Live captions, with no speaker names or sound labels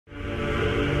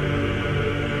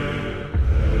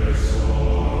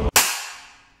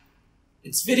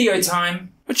It's video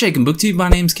time! What's shaking booktube? My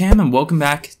name's Cam and welcome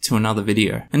back to another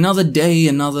video. Another day,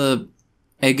 another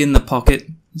egg in the pocket,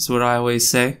 is what I always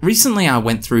say. Recently I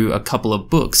went through a couple of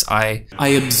books. I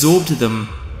absorbed them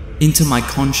into my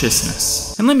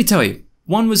consciousness. And let me tell you,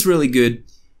 one was really good,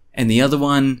 and the other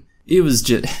one, it was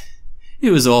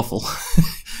awful.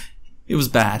 It was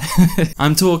bad.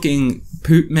 I'm talking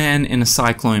Poop Man in a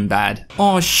Cyclone bad.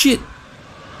 Oh shit!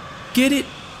 Get it?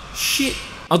 Shit!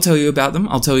 I'll tell you about them,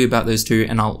 I'll tell you about those two,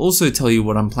 and I'll also tell you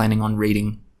what I'm planning on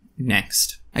reading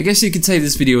next. I guess you could say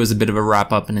this video is a bit of a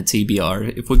wrap up and a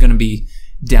TBR, if we're gonna be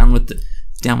down with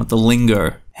the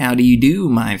lingo. How do you do,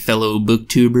 my fellow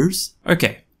booktubers?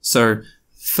 Okay, so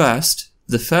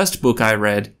the first book I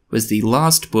read was the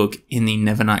last book in the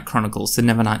Nevernight Chronicles, the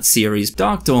Nevernight series,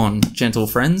 Dark Dawn, gentle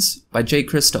friends, by J.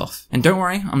 Kristoff. And don't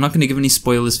worry, I'm not going to give any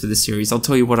spoilers for this series. I'll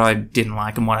tell you what I didn't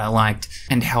like and what I liked,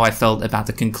 and how I felt about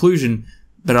the conclusion,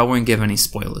 but I won't give any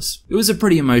spoilers. It was a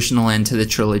pretty emotional end to the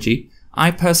trilogy.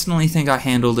 I personally think I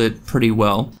handled it pretty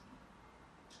well.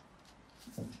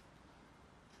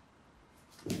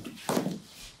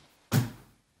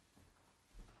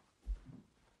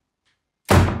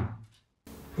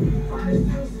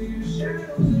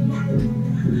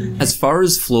 As far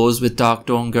as flaws with Dark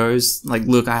Dawn goes, like,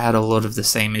 look, I had a lot of the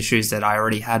same issues that I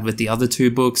already had with the other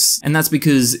two books, and that's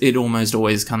because it almost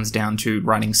always comes down to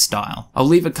writing style. I'll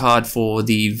leave a card for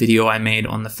the video I made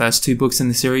on the first two books in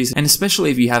the series, and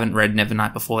especially if you haven't read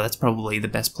Nevernight before, that's probably the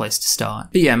best place to start.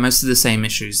 But yeah, most of the same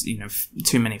issues, you know,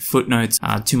 too many footnotes,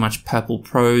 too much purple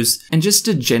prose, and just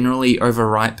a generally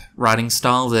overripe writing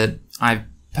style that I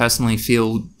personally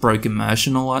feel broke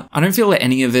immersion a lot. I don't feel that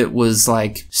any of it was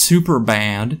like super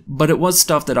bad, but it was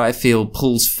stuff that I feel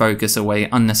pulls focus away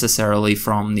unnecessarily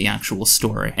from the actual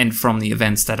story and from the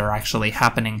events that are actually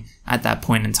happening at that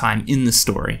point in time in the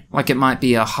story. Like, it might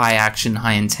be a high action,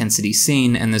 high intensity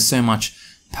scene and there's so much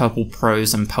purple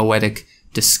prose and poetic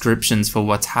descriptions for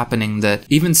what's happening that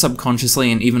even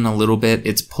subconsciously and even a little bit,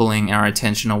 it's pulling our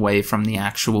attention away from the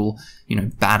actual, you know,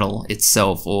 battle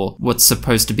itself or what's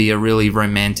supposed to be a really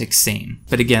romantic scene.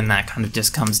 But again, that kind of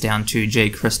just comes down to J.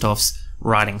 Kristoff's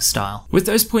writing style. With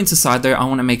those points aside though, I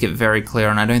want to make it very clear,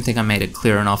 and I don't think I made it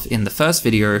clear enough in the first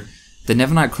video, the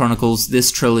Nevernight Chronicles, this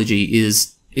trilogy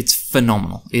it's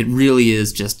phenomenal. It really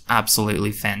is just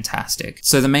absolutely fantastic.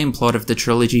 So the main plot of the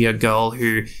trilogy, a girl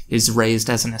who is raised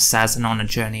as an assassin on a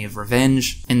journey of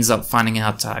revenge, ends up finding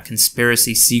out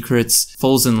conspiracy secrets,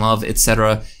 falls in love,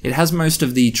 etc. It has most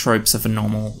of the tropes of a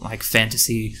normal, like,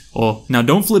 fantasy, or, now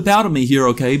don't flip out at me here,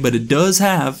 okay, but it does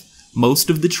have most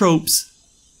of the tropes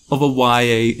of a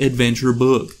YA adventure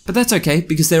book. But that's okay,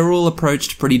 because they were all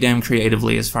approached pretty damn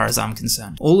creatively as far as I'm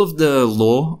concerned. All of the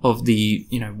lore of the,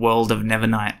 you know, world of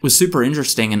Nevernight was super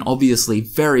interesting and obviously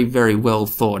very, very well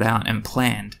thought out and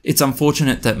planned. It's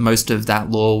unfortunate that most of that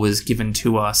lore was given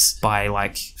to us by,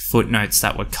 like, footnotes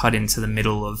that were cut into the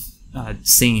middle of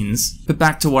scenes. But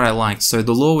back to what I liked. So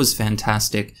the lore was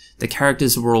fantastic. The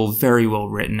characters were all very well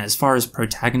written. As far as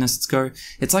protagonists go,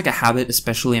 it's like a habit,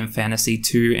 especially in fantasy,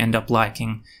 to end up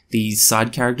liking the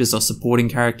side characters or supporting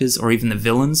characters or even the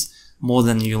villains more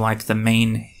than you like the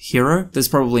main hero. There's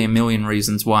probably a million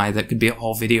reasons why. That could be a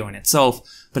whole video in itself.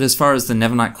 But as far as the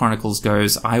Nevernight Chronicles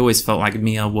goes, I always felt like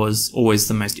Mia was always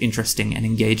the most interesting and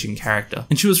engaging character.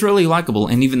 And she was really likable,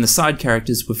 and even the side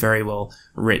characters were very well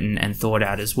written and thought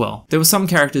out as well. There were some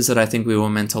characters that I think we were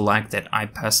meant to like that I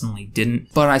personally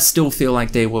didn't, but I still feel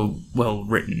like they were well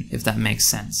written, if that makes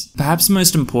sense. Perhaps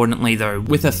most importantly though,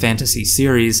 with a fantasy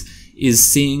series, is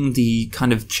seeing the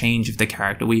kind of change of the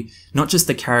character. Not just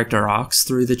the character arcs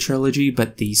through the trilogy,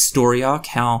 but the story arc,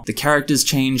 how the characters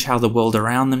change, how the world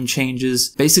around them changes.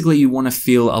 Basically, you want to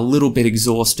feel a little bit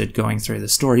exhausted going through the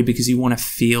story because you want to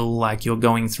feel like you're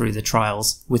going through the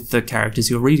trials with the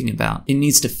characters you're reading about. It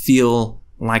needs to feel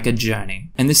like a journey.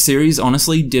 And this series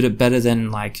honestly did it better than,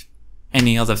 like,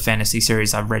 any other fantasy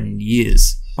series I've read in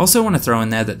years. I also want to throw in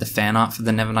there that the fan art for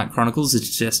the Nevernight Chronicles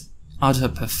is just utter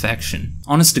perfection.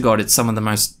 Honest to God, it's some of the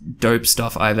most dope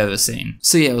stuff I've ever seen.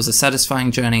 So yeah, it was a satisfying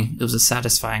journey. It was a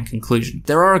satisfying conclusion.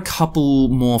 There are a couple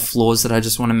more flaws that I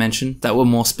just want to mention that were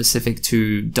more specific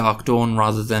to Dark Dawn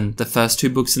rather than the first two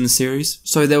books in the series.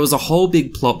 So there was a whole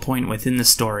big plot point within the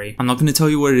story. I'm not going to tell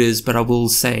you what it is, but I will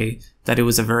say that it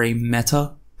was a very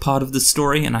meta part of the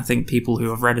story, and I think people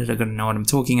who have read it are going to know what I'm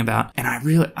talking about. And I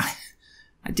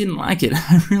didn't like it.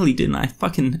 I really didn't. I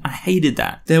hated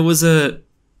that.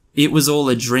 It was all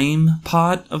a dream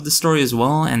part of the story as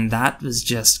well, and that was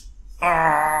just...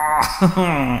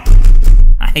 I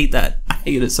hate that. I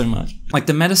hate it so much. Like,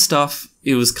 the meta stuff,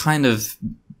 it was kind of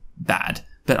bad.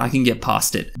 but I can get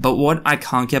past it. But what I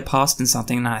can't get past, and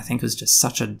something that I think was just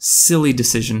such a silly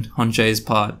decision on Jay's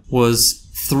part, was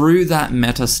through that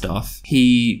meta stuff,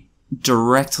 he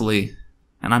directly,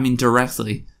 and I mean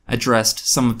directly, addressed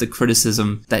some of the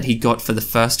criticism that he got for the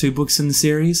first 2 books in the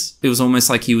series. It was almost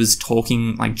like he was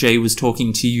talking, like Jay was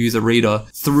talking to you, the reader,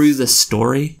 through the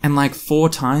story. And like 4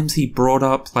 times he brought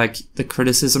up like the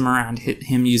criticism around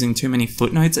him using too many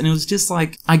footnotes. And it was just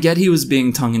like, I get he was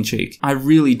being tongue-in-cheek. I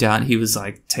really doubt he was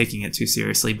like taking it too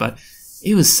seriously, but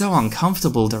it was so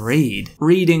uncomfortable to read.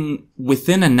 Reading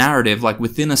within a narrative, like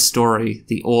within a story,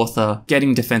 the author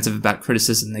getting defensive about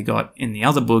criticism they got in the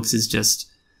other books is just,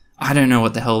 I don't know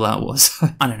what the hell that was.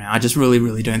 I don't know. I just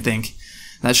really don't think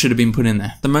that should have been put in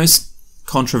there. The most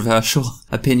controversial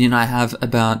opinion I have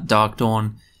about Dark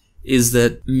Dawn is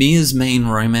that Mia's main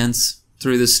romance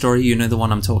through this story, you know the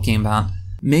one I'm talking about,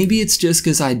 maybe it's just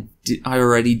because I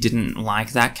already didn't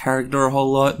like that character a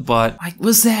whole lot, but like,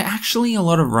 was there actually a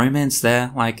lot of romance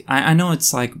there? Like, I know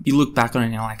it's like, you look back on it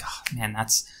and you're like, oh man,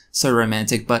 that's so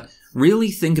romantic, but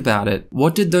really think about it.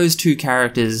 What did those 2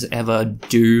 characters ever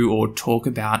do or talk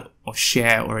about or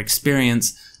share or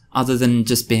experience other than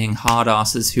just being hard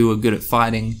asses who are good at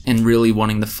fighting and really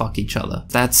wanting to fuck each other?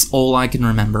 That's all I can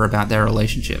remember about their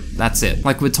relationship. That's it.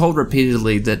 Like, we're told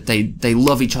repeatedly that they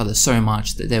love each other so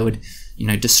much that they would, you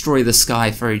know, destroy the sky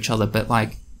for each other, but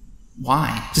like,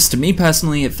 why? Just to me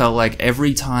personally, it felt like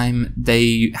every time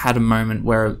they had a moment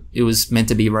where it was meant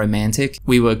to be romantic,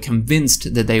 we were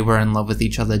convinced that they were in love with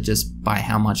each other just by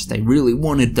how much they really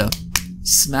wanted to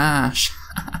smash.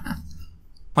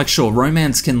 Like, sure,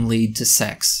 romance can lead to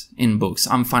sex in books.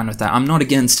 I'm fine with that. I'm not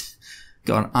against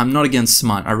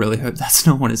smut. I really hope that's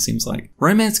not what it seems like.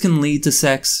 Romance can lead to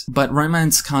sex, but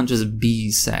romance can't just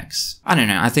be sex. I don't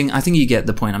know. I think you get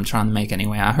the point I'm trying to make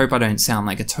anyway. I hope I don't sound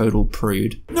like a total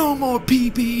prude. No more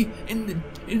PP in the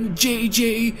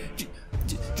JJ.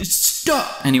 Just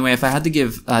stop. Anyway, if I had to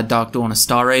give Dark Dawn a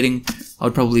star rating, I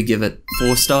would probably give it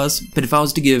 4 stars. But if I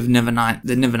was to give the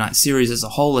Nevernight series as a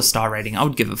whole a star rating, I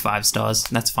would give it 5 stars.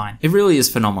 That's fine. It really is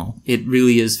phenomenal. It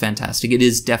really is fantastic. It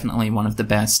is definitely one of the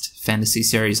best fantasy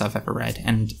series I've ever read,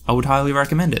 and I would highly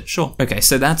recommend it, sure. Okay,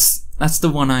 so that's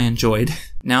the one I enjoyed.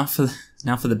 Now for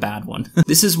the bad one.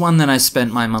 This is one that I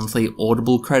spent my monthly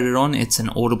Audible credit on. It's an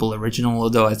Audible original,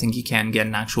 although I think you can get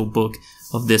an actual book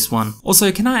of this one.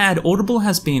 Also, can I add, Audible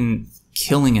has been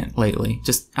killing it lately.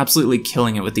 Just absolutely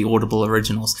killing it with the Audible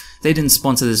originals. They didn't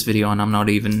sponsor this video, and I'm not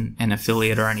even an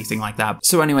affiliate or anything like that.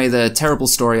 So anyway, the terrible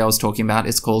story I was talking about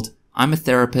is called I'm a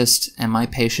Therapist and My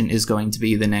Patient is Going to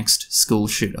Be the Next School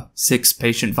Shooter. 6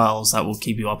 patient files that will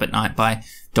keep you up at night by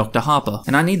Dr. Harper.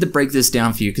 And I need to break this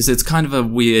down for you because it's kind of a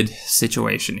weird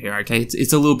situation here, okay?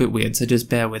 It's a little bit weird, so just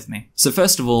bear with me. So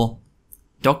first of all,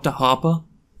 Dr. Harper,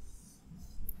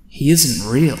 he isn't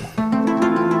real.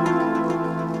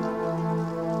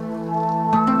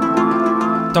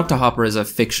 Dr. Harper is a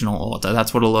fictional author.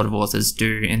 That's what a lot of authors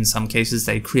do. In some cases,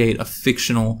 they create a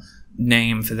fictional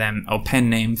name for them, or pen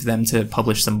name for them to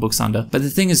publish some books under. But the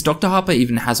thing is, Dr. Harper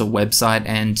even has a website,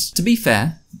 and to be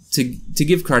fair, to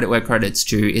give credit where credit's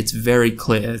due, it's very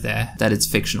clear there that it's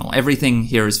fictional. Everything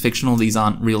here is fictional. These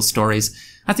aren't real stories.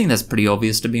 I think that's pretty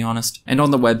obvious, to be honest. And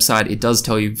on the website, it does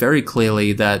tell you very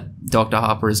clearly that Dr.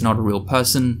 Harper is not a real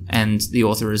person and the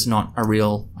author is not a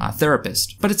real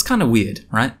therapist. But it's kind of weird,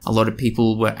 right? A lot of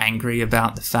people were angry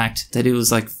about the fact that it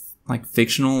was like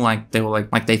fictional, like they were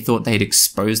like they thought they'd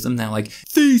exposed them. They're like,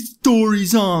 these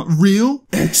stories aren't real.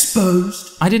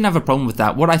 Exposed. I didn't have a problem with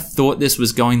that. What I thought this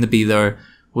was going to be, though,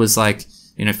 was like,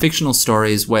 you know, fictional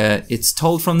stories where it's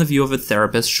told from the view of a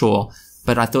therapist, sure,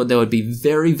 but I thought they would be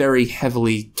very, very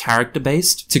heavily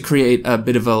character-based to create a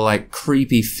bit of a, like,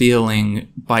 creepy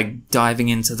feeling by diving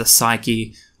into the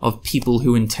psyche of people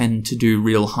who intend to do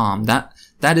real harm. That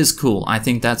is cool. I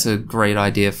think that's a great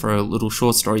idea for little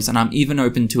short stories, and I'm even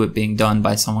open to it being done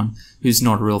by someone who's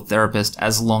not a real therapist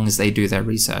as long as they do their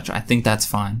research. I think that's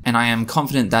fine. And I am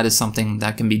confident that is something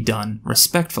that can be done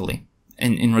respectfully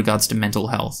in regards to mental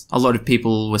health. A lot of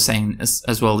people were saying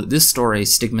as well that this story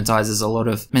stigmatizes a lot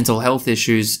of mental health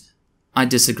issues. I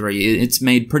disagree. It's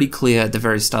made pretty clear at the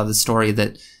very start of the story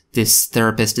that this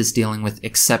therapist is dealing with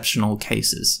exceptional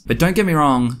cases. But don't get me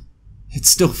wrong,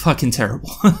 it's still fucking terrible.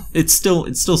 It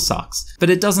still sucks. But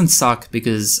it doesn't suck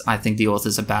because I think the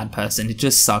author's a bad person. It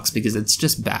just sucks because it's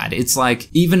just bad. It's like,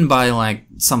 even by like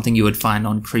something you would find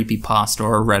on Creepypasta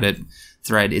or a Reddit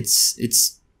thread,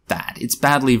 it's bad. It's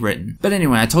badly written. But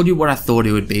anyway, I told you what I thought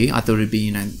it would be. I thought it'd be,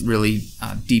 you know, really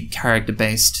deep character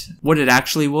based. What it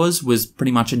actually was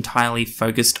pretty much entirely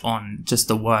focused on just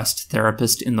the worst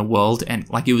therapist in the world, and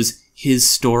like it was his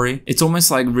story. It's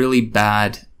almost like really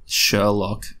bad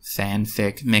Sherlock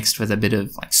fanfic mixed with a bit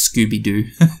of like Scooby-Doo.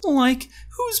 Like,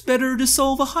 who's better to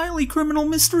solve a highly criminal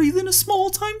mystery than a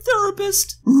small-time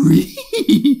therapist?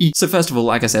 So first of all,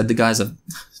 like I said, the guy's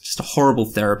just a horrible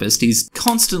therapist. He's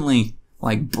constantly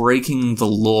like breaking the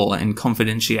law and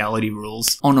confidentiality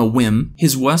rules on a whim.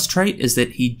 His worst trait is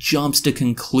that he jumps to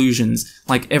conclusions.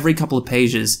 Like every couple of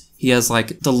pages, he has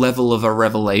like the level of a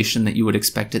revelation that you would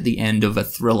expect at the end of a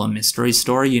thriller mystery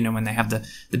story. You know, when they have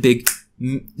the big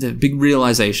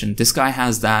realization. This guy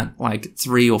has that like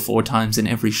 3 or 4 times in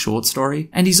every short story,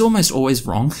 and he's almost always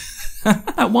wrong.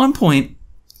 At one point,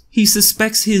 he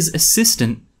suspects his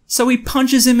assistant, so he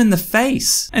punches him in the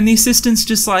face. And the assistant's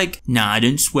just like, nah,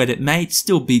 don't sweat it, mate.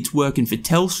 Still beats working for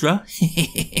Telstra.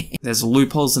 There's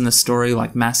loopholes in the story,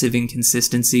 like massive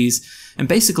inconsistencies. And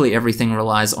basically everything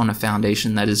relies on a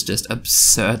foundation that is just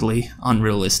absurdly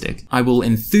unrealistic. I will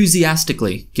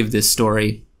enthusiastically give this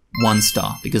story 1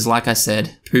 star, because like I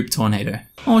said, poop tornado.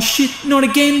 Oh shit, not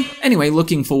again! Anyway,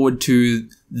 looking forward to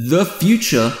the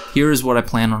future, here is what I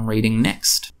plan on reading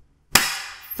next.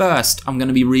 First, I'm going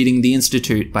to be reading The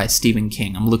Institute by Stephen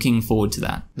King. I'm looking forward to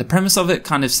that. The premise of it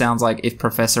kind of sounds like if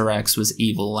Professor X was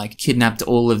evil, like kidnapped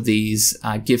all of these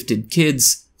gifted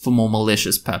kids for more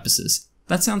malicious purposes.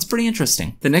 That sounds pretty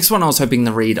interesting. The next one I was hoping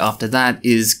to read after that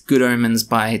is Good Omens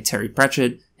by Terry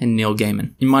Pratchett and Neil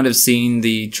Gaiman. You might have seen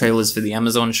the trailers for the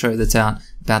Amazon show that's out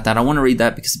about that. I want to read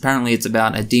that because apparently it's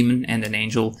about a demon and an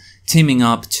angel teaming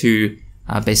up to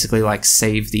basically like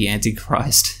save the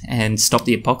Antichrist and stop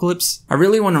the apocalypse. I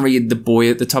really want to read The Boy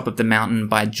at the Top of the Mountain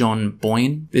by John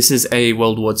Boyne. This is a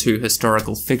World War II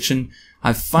historical fiction.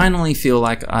 I finally feel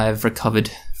like I've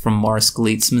recovered from Morris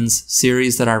Gleitzman's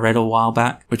series that I read a while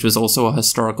back, which was also a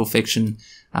historical fiction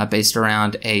based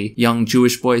around a young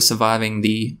Jewish boy surviving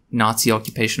the Nazi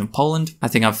occupation of Poland. I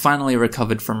think I've finally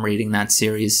recovered from reading that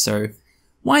series, so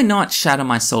why not shatter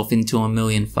myself into a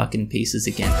million fucking pieces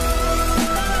again?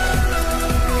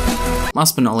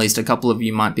 Last but not least, a couple of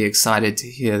you might be excited to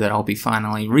hear that I'll be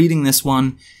finally reading this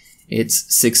one.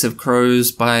 It's Six of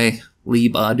Crows by Leigh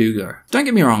Bardugo. Don't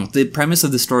get me wrong, the premise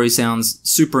of the story sounds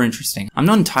super interesting. I'm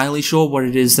not entirely sure what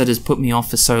it is that has put me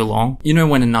off for so long. You know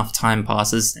when enough time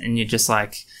passes and you're just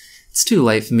like, it's too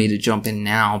late for me to jump in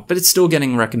now, but it's still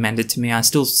getting recommended to me. I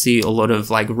still see a lot of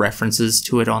like references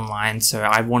to it online, so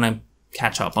I want to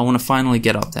catch up. I want to finally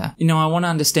get up there. You know, I want to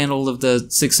understand all of the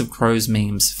Six of Crows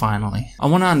memes, finally. I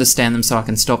want to understand them so I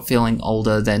can stop feeling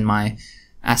older than my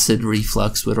acid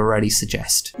reflux would already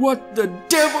suggest. What the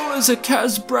devil is a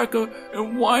Casbreaker,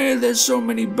 and why are there so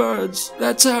many birds?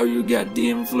 That's how you get the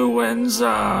influenza.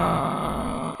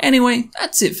 Anyway,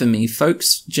 that's it for me,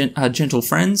 folks, gentle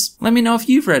friends. Let me know if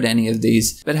you've read any of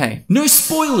these. But hey, no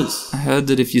spoilers! I heard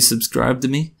that if you subscribe to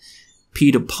me,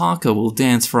 Peter Parker will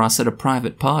dance for us at a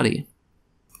private party.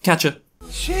 Catch ya.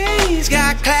 She's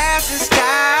got class and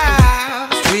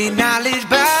style, street knowledge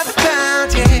by the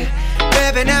pound, yeah.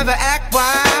 Baby never act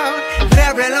wild,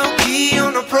 very low key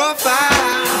on the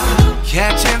profile.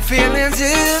 Catching feelings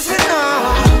is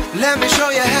enough. Let me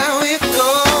show you how